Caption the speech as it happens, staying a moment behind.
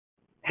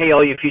Hey,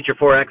 all you future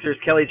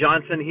Forexers, Kelly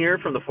Johnson here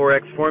from the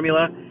Forex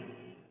Formula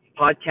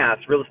podcast,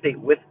 Real Estate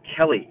with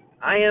Kelly.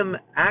 I am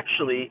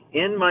actually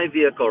in my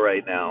vehicle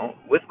right now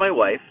with my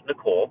wife,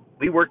 Nicole.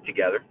 We work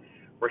together.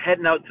 We're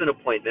heading out to an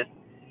appointment,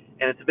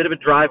 and it's a bit of a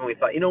drive, and we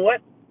thought, you know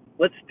what?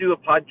 Let's do a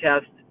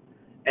podcast,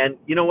 and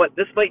you know what?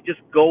 This might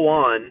just go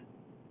on.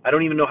 I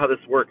don't even know how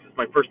this works. It's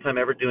my first time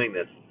ever doing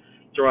this.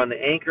 So we're on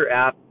the Anchor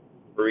app.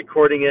 We're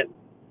recording it,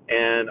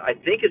 and I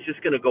think it's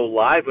just going to go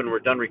live when we're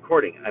done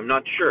recording. I'm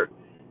not sure.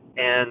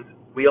 And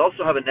we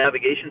also have a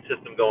navigation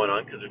system going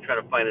on because we're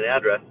trying to find an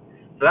address.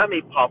 So that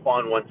may pop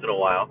on once in a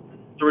while.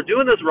 So we're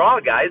doing this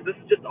raw, guys. This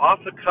is just off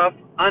the cuff,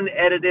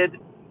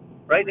 unedited.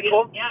 Right,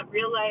 Nicole? Yeah,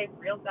 real life,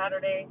 real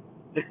Saturday.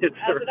 It's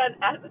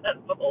as it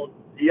unfolds.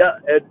 Yeah,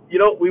 and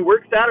we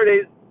work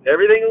Saturdays,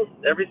 every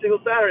single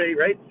Saturday,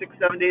 right?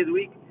 6-7 days a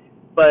week.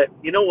 But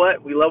you know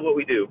what? We love what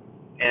we do.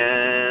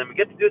 And we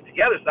get to do it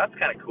together, so that's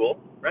kind of cool,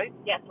 right?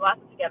 Yes,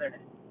 lots of togetherness.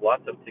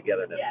 Lots of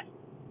togetherness. Yes.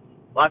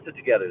 Lots of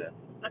togetherness.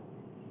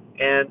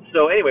 And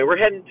so anyway, we're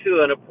heading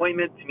to an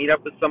appointment to meet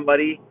up with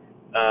somebody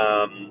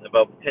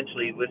about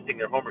potentially listing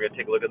their home. We're going to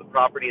take a look at the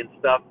property and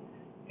stuff.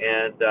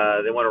 And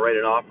they want to write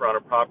an offer on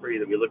a property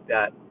that we looked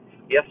at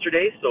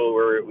yesterday. So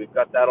we've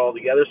got that all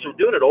together. So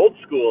we're doing it old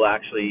school,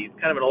 actually. He's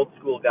kind of an old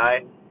school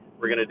guy.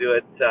 We're going to do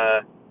it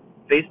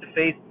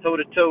face-to-face,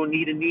 toe-to-toe,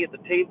 knee-to-knee at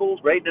the tables,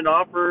 writing an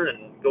offer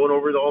and going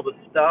over all the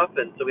stuff.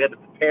 And so we had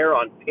to prepare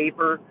on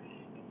paper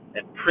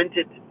and print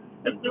it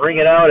and bring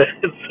it out,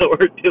 and so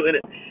we're doing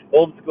it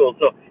old school.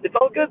 So it's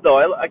all good,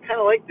 though. I kind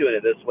of like doing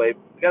it this way.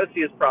 We got to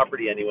see his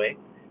property anyway,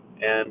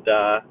 and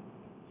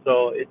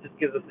so it just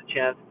gives us a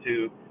chance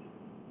to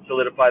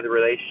solidify the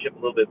relationship a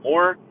little bit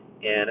more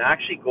and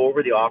actually go over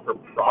the offer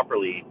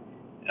properly.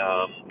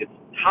 It's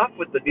tough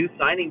with the new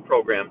signing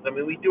programs. I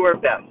mean, we do our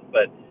best,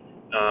 but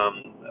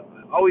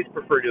I always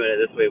prefer doing it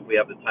this way if we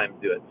have the time to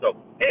do it. So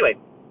anyway,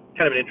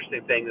 kind of an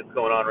interesting thing that's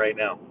going on right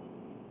now.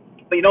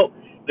 But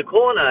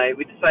Nicole and I,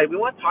 we decided we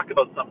want to talk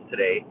about something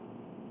today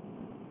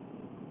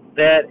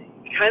that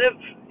kind of,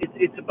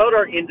 it's about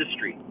our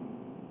industry.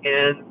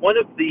 And one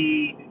of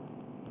the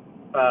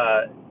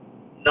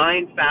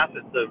 9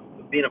 facets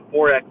of being a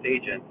Forex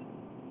agent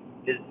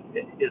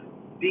is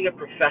being a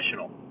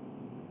professional.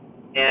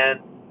 And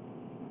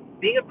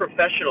being a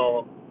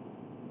professional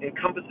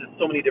encompasses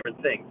so many different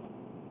things.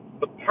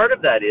 But part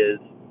of that is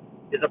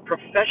a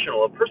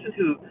professional, a person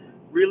who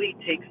really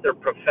takes their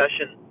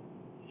profession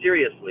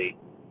seriously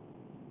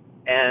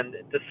and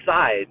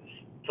decides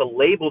to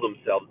label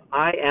themselves,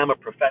 I am a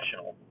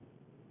professional,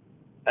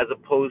 as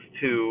opposed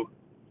to,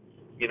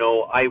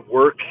 I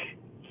work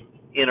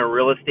in a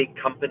real estate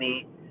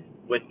company.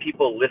 When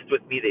people list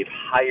with me, they've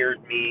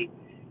hired me.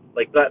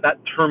 Like that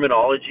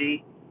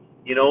terminology,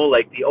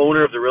 like the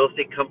owner of the real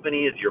estate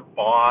company is your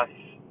boss.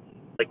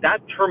 Like that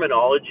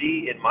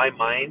terminology, in my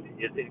mind,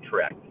 is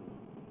incorrect.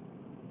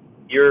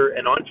 You're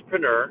an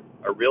entrepreneur,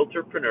 a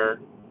realtorpreneur,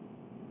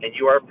 and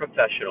you are a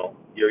professional.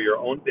 You're your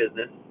own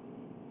business.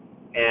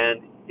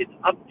 And it's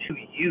up to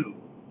you,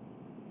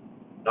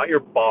 not your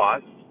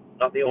boss,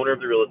 not the owner of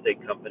the real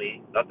estate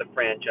company, not the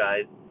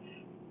franchise,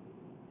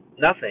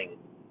 nothing.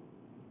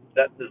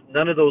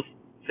 None of those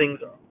things,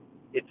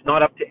 it's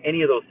not up to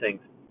any of those things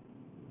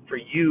for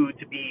you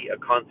to be a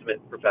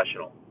consummate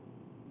professional.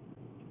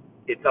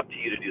 It's up to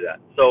you to do that.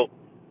 So,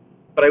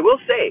 but I will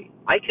say,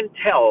 I can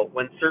tell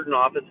when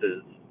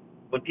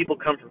people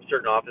come from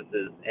certain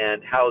offices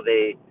and how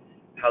they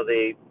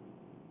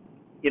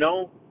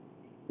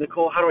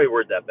Nicole, how do I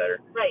word that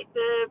better? Right.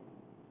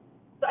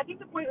 So I think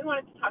the point we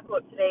wanted to talk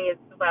about today is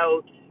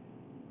about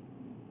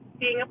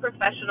being a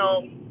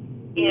professional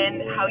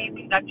in how you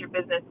conduct your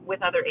business with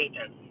other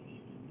agents.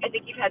 I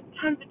think you've had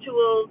tons of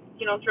tools,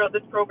 throughout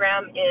this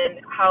program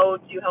in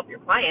how to help your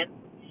clients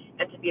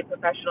and to be a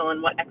professional and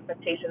what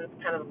expectations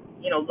kind of,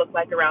 look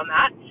like around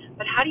that.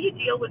 But how do you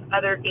deal with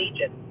other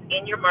agents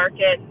in your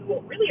market who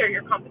really are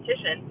your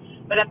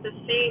competition, but at the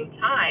same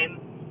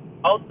time,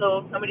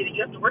 also somebody that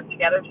you have to work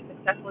together to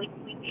successfully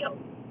complete deals?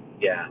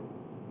 Yeah,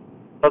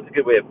 that's a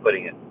good way of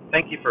putting it.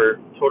 Thank you for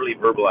totally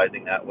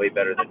verbalizing that way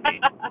better than me.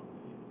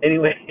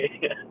 Anyway,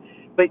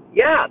 but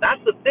yeah,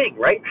 that's the thing,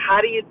 right? How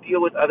do you deal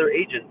with other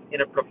agents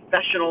in a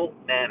professional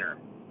manner?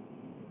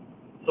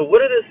 So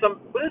what are some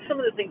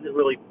of the things that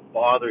really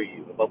bother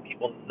you about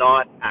people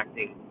not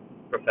acting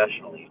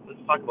professionally? Let's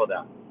talk about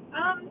that.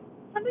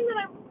 Something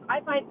that I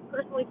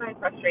personally find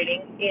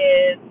frustrating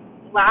is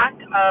lack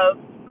of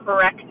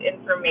correct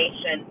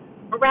information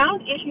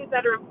around issues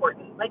that are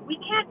important. Like, we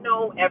can't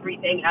know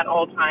everything at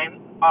all times,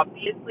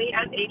 obviously,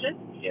 as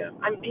agents. Yeah.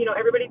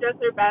 Everybody does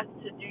their best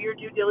to do your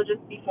due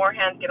diligence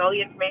beforehand, get all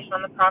the information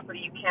on the property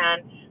you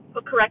can,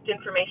 put correct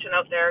information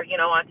out there,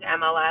 onto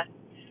MLS.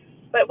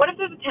 But what if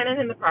there's a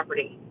tenant in the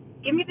property?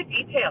 Give me the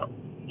details.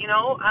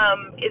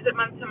 Is it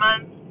month to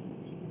month?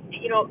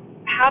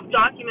 Have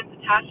documents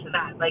attached to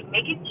that. Like,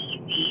 make it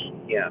easy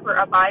for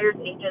a buyer's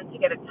agent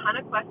to get a ton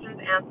of questions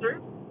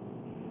answered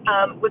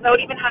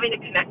without even having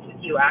to connect with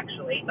you,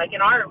 actually. Like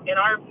in our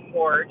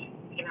board,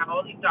 we can have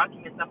all these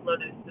documents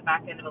uploaded to the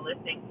back end of a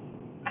listing.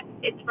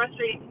 it's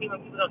frustrating to me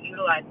when people don't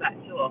utilize that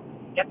tool.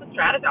 Get the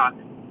Stratadocs,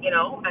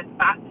 as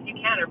fast as you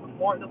can, or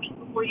before the week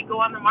before you go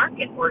on the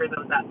market, order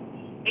those up.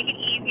 Make it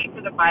easy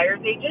for the buyer's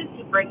agent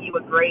to bring you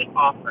a great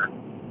offer.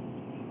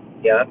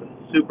 Yeah, that's a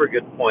super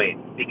good point,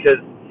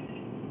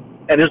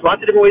 and there's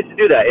lots of different ways to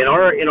do that. In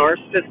our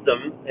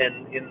system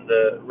and in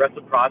the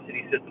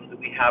reciprocity systems that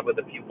we have with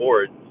a few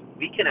boards,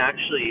 we can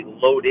actually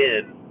load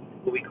in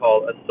what we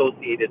call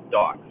associated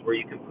docs, where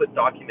you can put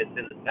documents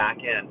in the back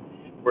end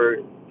where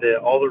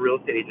all the real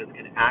estate agents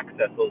can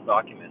access those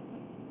documents.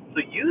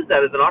 So use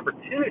that as an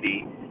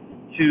opportunity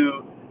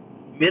to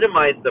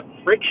minimize the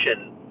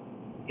friction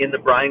in the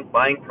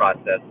buying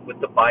process with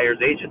the buyer's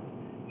agents.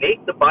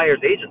 Make the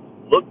buyer's agents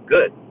look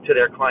good to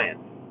their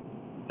clients.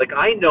 Like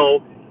I know,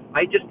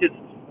 I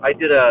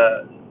did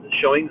a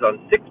showings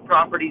on 6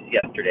 properties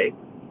yesterday.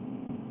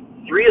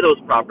 3 of those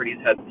properties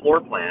had floor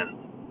plans,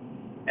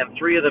 and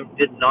 3 of them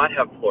did not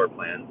have floor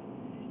plans.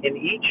 In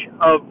each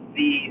of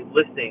the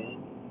listings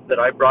that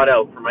I brought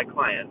out for my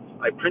clients,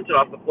 I printed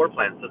off the floor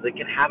plan so they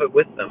can have it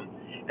with them.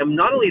 And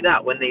not only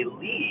that, when they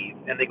leave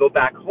and they go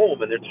back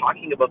home and they're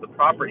talking about the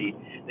property,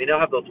 they now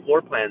have those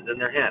floor plans in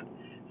their hand.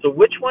 So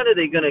which one are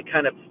they going to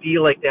kind of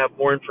feel like they have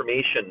more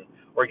information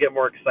or get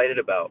more excited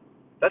about?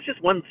 That's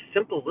just one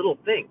simple little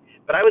thing.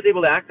 But I was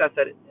able to access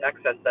that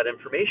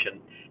information.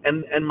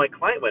 And my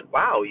client went,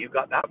 wow, you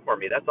got that for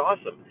me. That's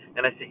awesome.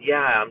 And I said,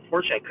 yeah,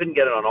 unfortunately, I couldn't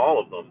get it on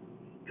all of them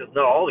because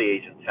not all the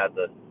agents had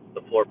the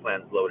floor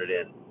plans loaded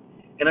in.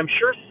 And I'm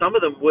sure some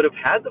of them would have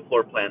had the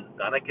floor plans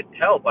done. I could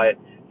tell by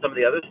some of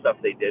the other stuff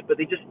they did,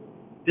 but they just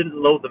didn't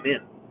load them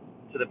in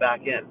to the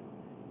back end.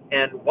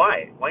 And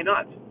why? Why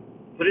not?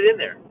 Put it in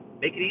there.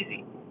 Make it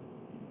easy.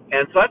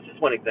 And so that's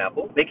just one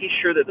example, making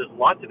sure that there's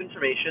lots of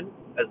information,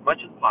 as much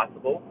as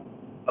possible,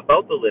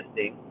 about the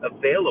listing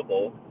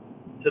available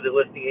to the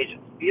listing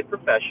agents. Be a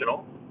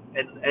professional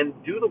and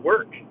do the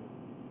work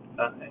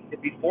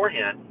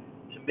beforehand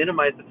to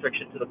minimize the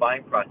friction to the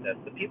buying process.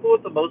 The people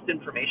with the most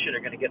information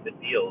are going to get the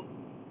deals,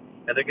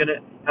 and they're going to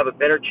have a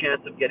better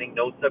chance of getting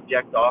no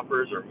subject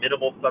offers or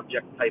minimal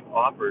subject type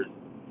offers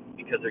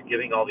because they're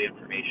giving all the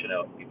information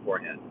out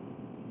beforehand.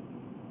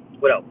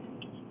 What else?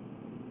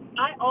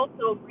 I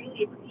also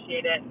really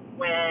appreciate it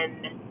when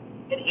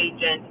an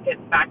agent gets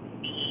back to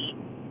me,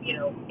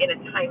 in a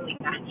timely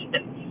fashion,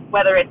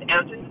 whether it's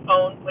answering the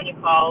phone when you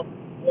call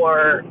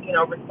or,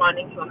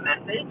 responding to a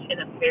message in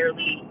a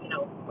fairly,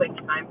 quick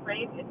time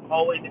frame. It's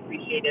always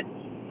appreciated.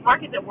 The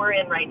market that we're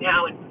in right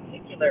now in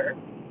particular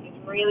is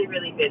really,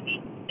 really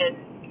busy, and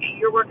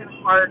you're working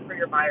hard for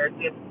your buyers.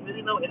 We have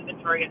really low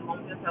inventory and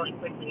homes are selling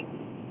quickly.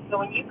 So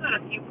when you've got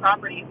a few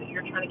properties that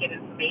you're trying to get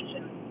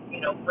information,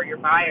 for your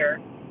buyer,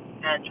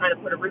 and trying to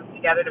put a route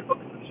together to book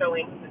some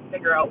showings and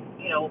figure out,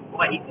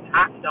 what you can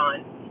act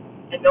on,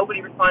 and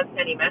nobody responds to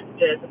any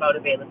messages about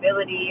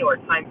availability or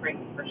time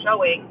frames for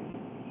showing,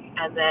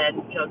 and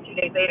then, 2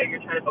 days later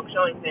you're trying to book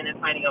showings in and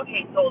finding out,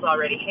 hey, sold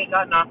already, hey,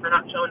 got an offer,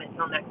 not showing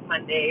until next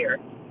Monday, or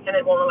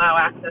tenant won't allow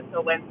access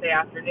till Wednesday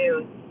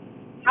afternoon.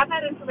 Have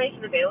that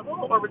information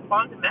available or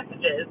respond to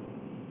messages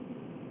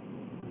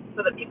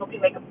so that people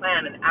can make a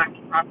plan and act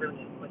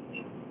properly and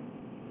quickly.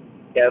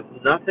 Yeah,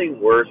 it's nothing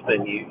worse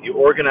than you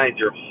organize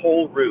your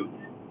whole route,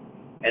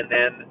 and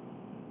then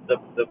the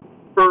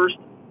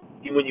first,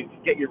 when you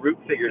get your route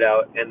figured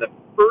out, and the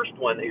first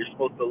one that you're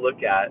supposed to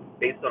look at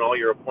based on all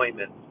your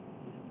appointments,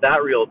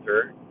 that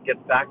realtor gets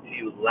back to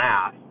you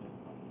last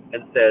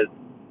and says,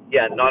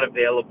 yeah, not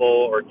available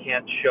or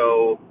can't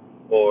show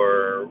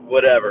or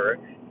whatever,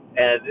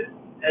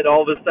 and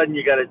all of a sudden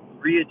you got to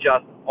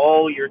readjust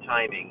all your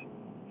timing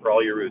for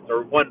all your routes,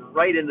 or one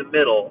right in the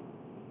middle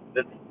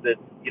that's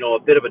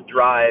a bit of a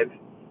drive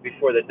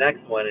before the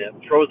next one, and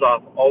it throws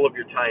off all of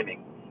your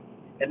timing.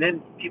 And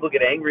then people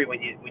get angry when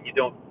you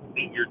don't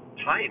meet your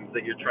times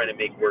that you're trying to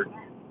make work,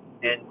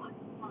 and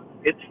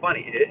it's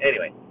funny.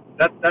 Anyway,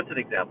 that's an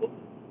example.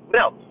 What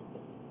else?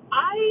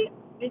 I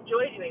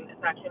enjoy doing this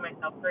actually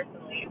myself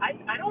personally.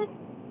 I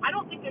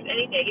don't think there's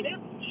any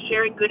negative to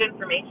sharing good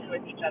information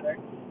with each other.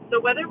 So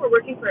whether we're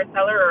working for a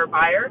seller or a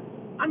buyer,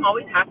 I'm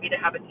always happy to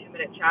have a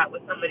 2-minute chat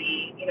with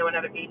somebody,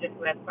 another agent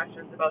who has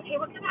questions about, hey,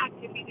 what kind of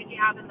activity did you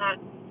have on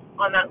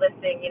that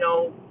listing?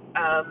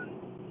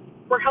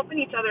 We're helping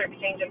each other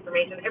exchange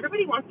information.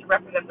 Everybody wants to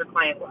represent their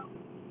client well.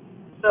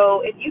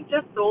 So if you've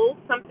just sold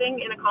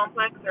something in a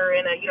complex or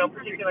in a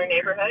particular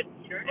neighborhood,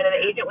 and an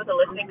agent with a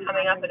listing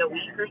coming up in a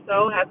week or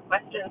so has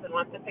questions and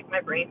wants to pick my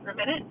brain for a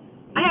minute,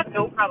 I have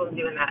no problem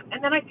doing that.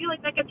 And then I feel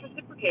like that gets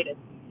reciprocated.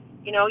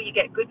 You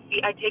get good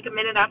I take a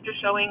minute after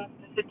showing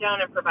to sit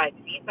down and provide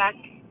feedback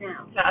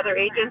to other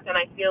agents, and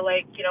I feel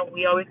like,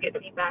 we always get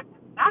feedback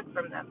back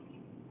from them.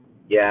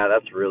 Yeah,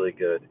 that's really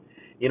good.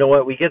 You know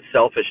what? We get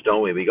selfish,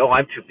 don't we? We go,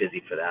 I'm too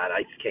busy for that.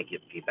 I just can't give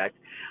feedback.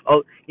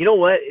 Oh, you know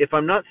what? If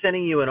I'm not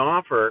sending you an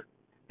offer,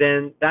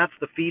 then that's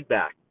the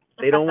feedback.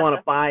 They don't want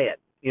to buy it.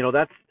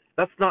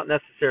 That's not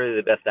necessarily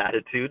the best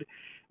attitude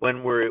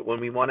when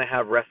we want to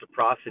have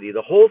reciprocity.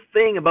 The whole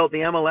thing about the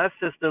MLS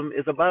system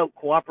is about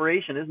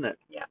cooperation, isn't it?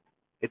 Yeah.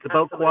 It's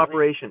about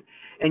cooperation.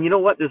 And you know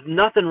what? There's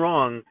nothing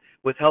wrong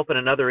with helping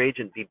another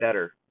agent be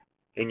better.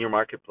 in your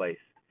marketplace.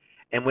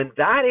 And when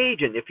that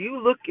agent, if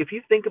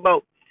you think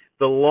about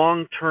the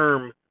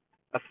long-term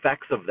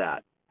effects of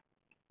that,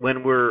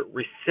 when we're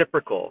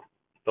reciprocal,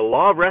 the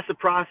law of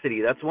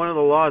reciprocity, that's one of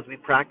the laws we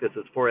practice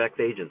as Forex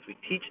agents. We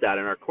teach that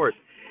in our course.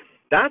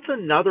 That's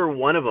another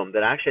one of them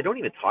that actually I don't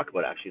even talk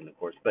about actually in the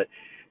course, but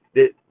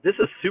this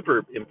is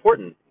super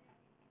important,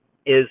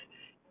 is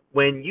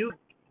when you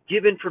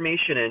give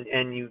information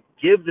and you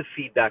give the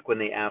feedback when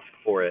they ask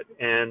for it,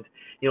 and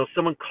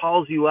someone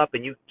calls you up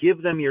and you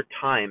give them your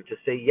time to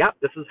say, yep,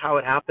 this is how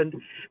it happened,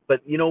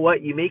 but you know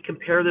what, you may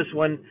compare this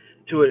one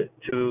to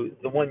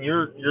the one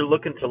you're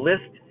looking to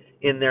list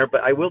in there,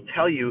 but I will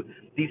tell you,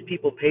 these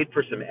people paid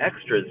for some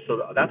extras,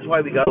 so that's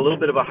why we got a little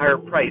bit of a higher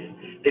price.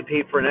 They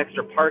paid for an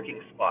extra parking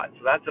spot,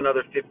 so that's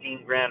another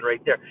 $15,000 right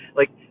there.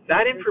 Like,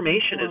 that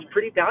information is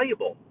pretty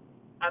valuable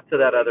to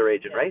that other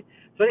agent, right?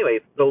 So anyway,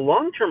 the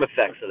long-term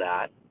effects of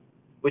that,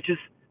 which is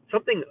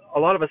something a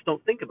lot of us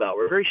don't think about.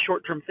 We're very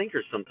short-term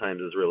thinkers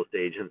sometimes as real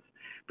estate agents.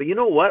 But you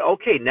know what?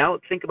 Okay, now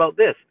think about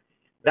this.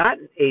 That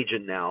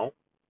agent now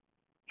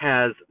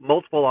has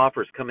multiple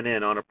offers coming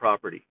in on a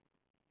property.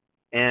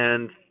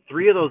 And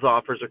 3 of those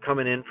offers are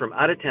coming in from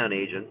out-of-town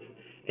agents,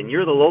 and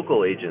you're the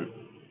local agent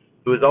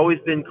who has always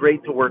been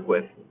great to work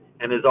with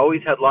and has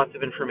always had lots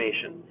of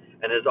information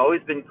and has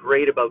always been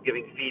great about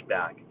giving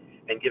feedback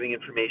and giving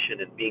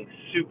information and being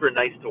super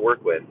nice to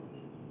work with.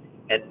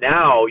 And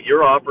now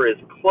your offer is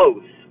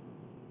close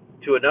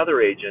to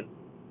another agent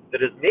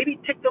that has maybe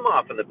ticked them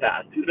off in the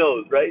past. Who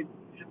knows, right?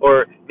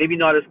 Or maybe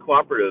not as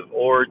cooperative,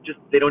 or just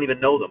they don't even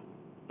know them,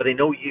 but they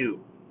know you,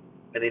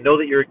 and they know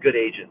that you're a good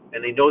agent,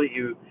 and they know that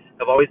you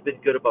have always been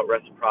good about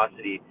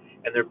reciprocity,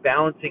 and they're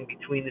balancing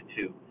between the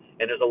two,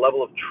 and there's a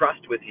level of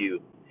trust with you.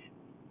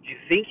 Do you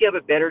think you have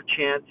a better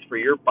chance for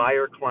your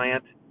buyer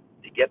client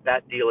to get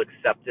that deal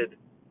accepted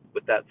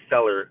with that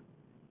seller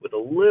with a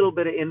little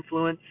bit of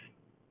influence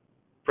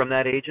from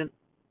that agent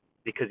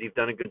because you've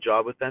done a good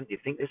job with them? Do you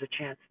think there's a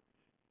chance?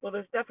 Well,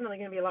 there's definitely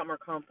going to be a lot more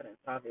confidence,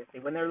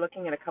 obviously, when they're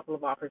looking at a couple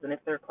of offers, and if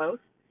they're close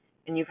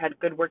and you've had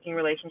good working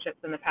relationships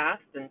in the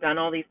past and done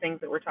all these things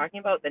that we're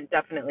talking about, then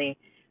definitely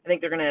I think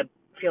they're going to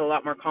feel a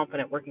lot more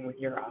confident working with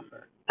your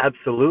offer.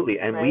 Absolutely.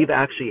 And right? We've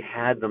actually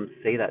had them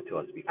say that to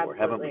us before,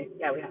 Absolutely. haven't we?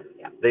 Yeah, we have.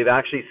 Yeah. They've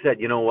actually said,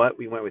 you know what,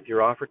 we went with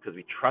your offer because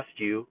we trust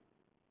you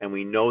and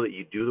we know that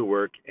you do the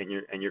work and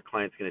your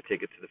client's going to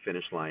take it to the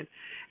finish line.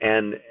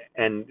 And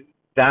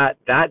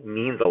that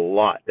means a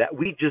lot. That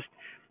we just,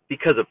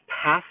 because of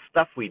past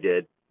stuff we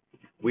did,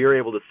 we were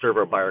able to serve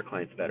our buyer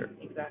clients better.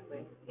 Exactly.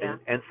 Yeah.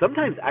 And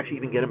sometimes actually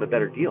even get them a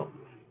better deal.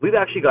 We've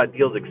actually got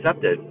deals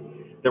accepted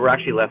that were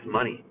actually less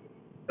money,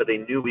 but they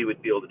knew we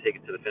would be able to take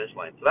it to the finish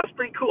line. So that's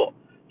pretty cool.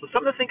 So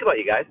something to think about,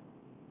 you guys.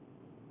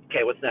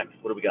 Okay, what's next?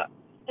 What do we got?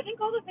 I think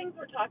all the things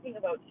we're talking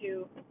about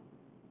too,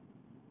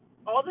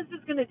 all this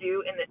is going to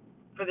do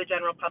for the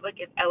general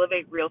public is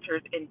elevate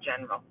realtors in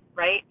general,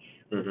 right?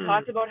 Mm-hmm. We've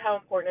talked about how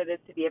important it is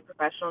to be a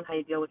professional and how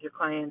you deal with your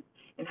clients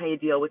and how you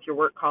deal with your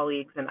work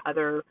colleagues and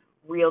other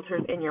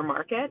realtors in your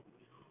market.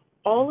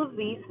 All of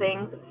these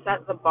things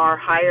set the bar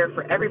higher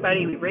for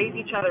everybody. We raise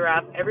each other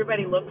up.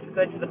 Everybody looks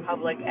good to the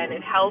public, and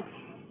it helps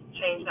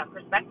change that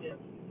perspective.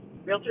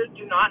 Realtors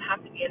do not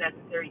have to be a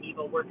necessary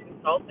evil. We're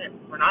consultants.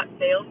 We're not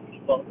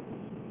salespeople.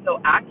 So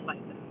act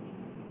like them.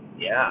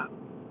 Yeah.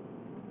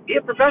 Be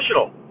a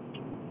professional.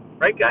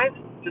 Right, guys?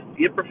 Just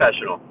be a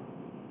professional.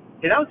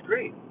 Hey, that was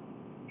great.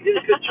 You did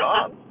a good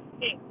job.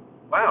 Thanks.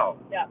 Wow.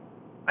 Yeah.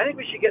 I think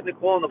we should get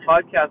Nicole on the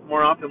podcast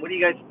more often. What do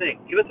you guys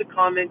think? Give us a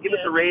comment. Give us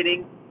a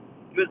rating.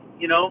 Give us,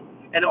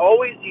 and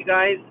always, you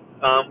guys,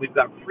 we've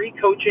got free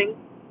coaching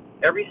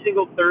every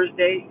single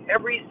Thursday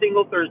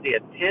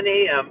at 10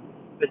 a.m.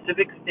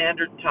 Pacific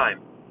Standard Time.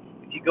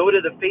 If you go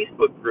to the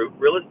Facebook group,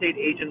 Real Estate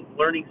Agents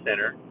Learning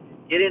Center,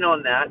 get in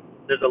on that.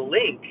 There's a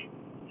link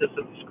to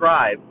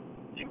subscribe,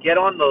 to get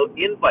on the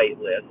invite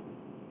list,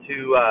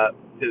 to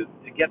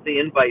get the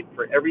invite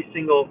for every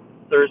single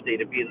Thursday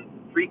to be in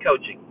free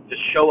coaching.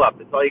 Just show up.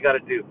 That's all you got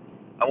to do.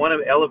 I want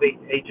to elevate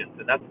agents,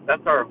 and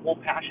that's our whole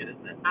passion,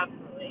 isn't it?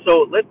 Absolutely.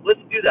 So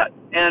let's do that.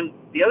 And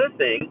the other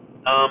thing,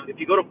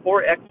 if you go to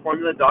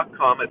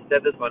forexformula.com, I've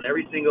said this on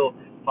every single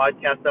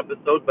podcast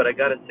episode, but I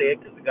got to say it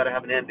because we got to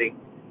have an ending.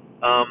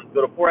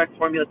 Go to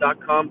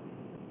forexformula.com.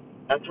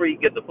 That's where you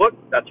can get the book.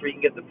 That's where you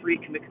can get the free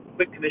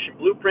quick commission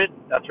blueprint.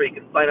 That's where you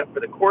can sign up for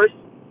the course.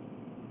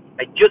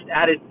 I just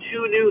added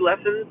 2 new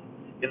lessons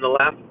in the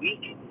last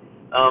week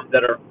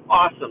that are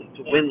awesome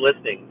to win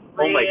listings.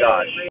 Oh my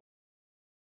gosh.